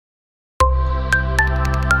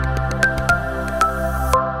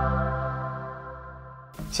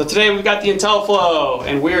So today we've got the IntelliFlo,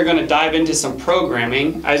 and we are going to dive into some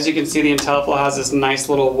programming. As you can see, the IntelliFlo has this nice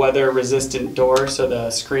little weather resistant door so the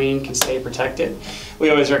screen can stay protected. We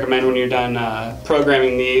always recommend when you're done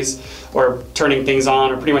programming these or turning things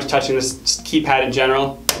on or pretty much touching this keypad in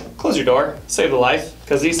general, close your door, save the life,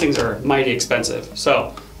 because these things are mighty expensive. So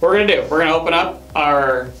what we're going to do, we're going to open up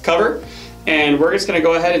our cover and we're just going to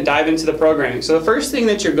go ahead and dive into the programming. So the first thing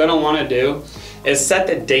that you're going to want to do is set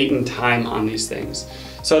the date and time on these things.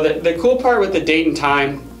 So the cool part with the date and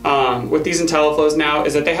time with these IntelliFlos now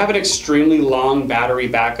is that they have an extremely long battery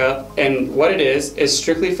backup, and what it is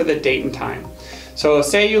strictly for the date and time. So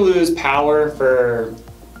say you lose power for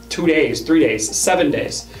 2 days, 3 days, 7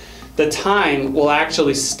 days. The time will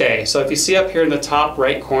actually stay. So if you see up here in the top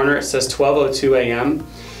right corner, it says 12:02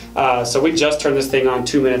 a.m. So we just turned this thing on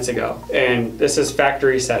 2 minutes ago, and this is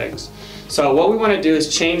factory settings. So what we want to do is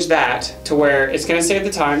change that to where it's going to save the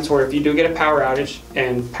time to where if you do get a power outage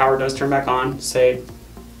and power does turn back on, say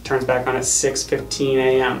turns back on at 6:15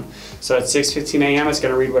 a.m. So at 6:15 a.m. it's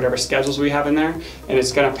going to read whatever schedules we have in there, and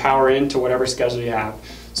it's going to power into whatever schedule you have.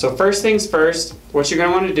 So first things first, what you're going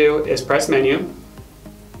to want to do is press menu,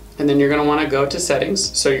 and then you're going to want to go to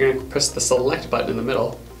settings. So you're going to press the select button in the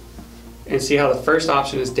middle and see how the first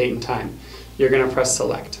option is date and time. You're going to press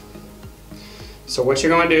select. So what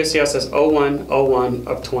you're going to do is see how it says 01/01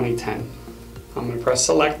 of 2010. I'm going to press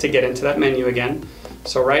select to get into that menu again.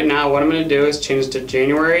 So right now what I'm going to do is change it to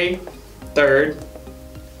January 3rd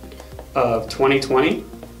of 2020.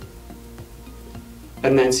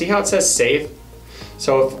 And then see how it says save.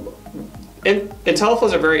 So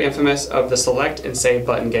IntelliFlos are very infamous of the select and save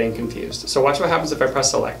button getting confused. So watch what happens if I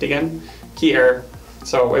press select again. Key error.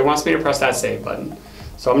 So it wants me to press that save button.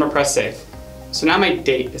 So I'm going to press save. So now my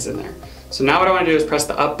date is in there. So now what I want to do is press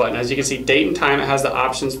the up button. As you can see, date and time, it has the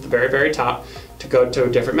options at the very, very top to go to a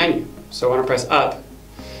different menu. So I want to press up.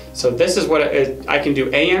 So this is what it is. I can do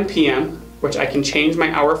AM, PM, which I can change my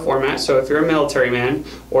hour format. So if you're a military man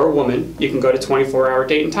or woman, you can go to 24-hour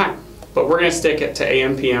date and time. But we're going to stick it to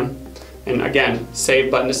AM, PM. And again,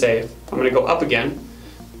 save button to save. I'm going to go up again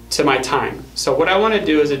to my time. So what I want to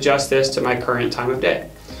do is adjust this to my current time of day.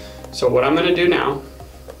 So what I'm going to do now,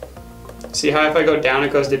 see how if I go down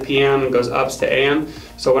it goes to PM and goes up to AM.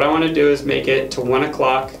 So what I want to do is make it to 1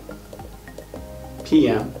 o'clock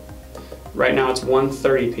PM. Right now it's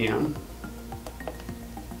 1:30 PM.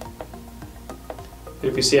 And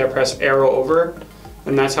if you see I press arrow over,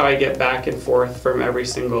 and that's how I get back and forth from every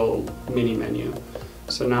single mini menu.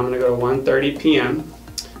 So now I'm going to go to 1:30 PM.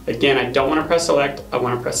 Again, I don't want to press select, I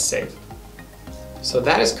want to press save. So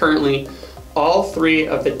that is currently all 3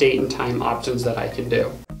 of the date and time options that I can do.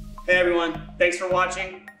 Hey everyone, thanks for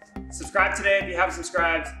watching. Subscribe today if you haven't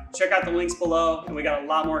subscribed. Check out the links below, and we got a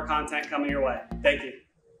lot more content coming your way. Thank you.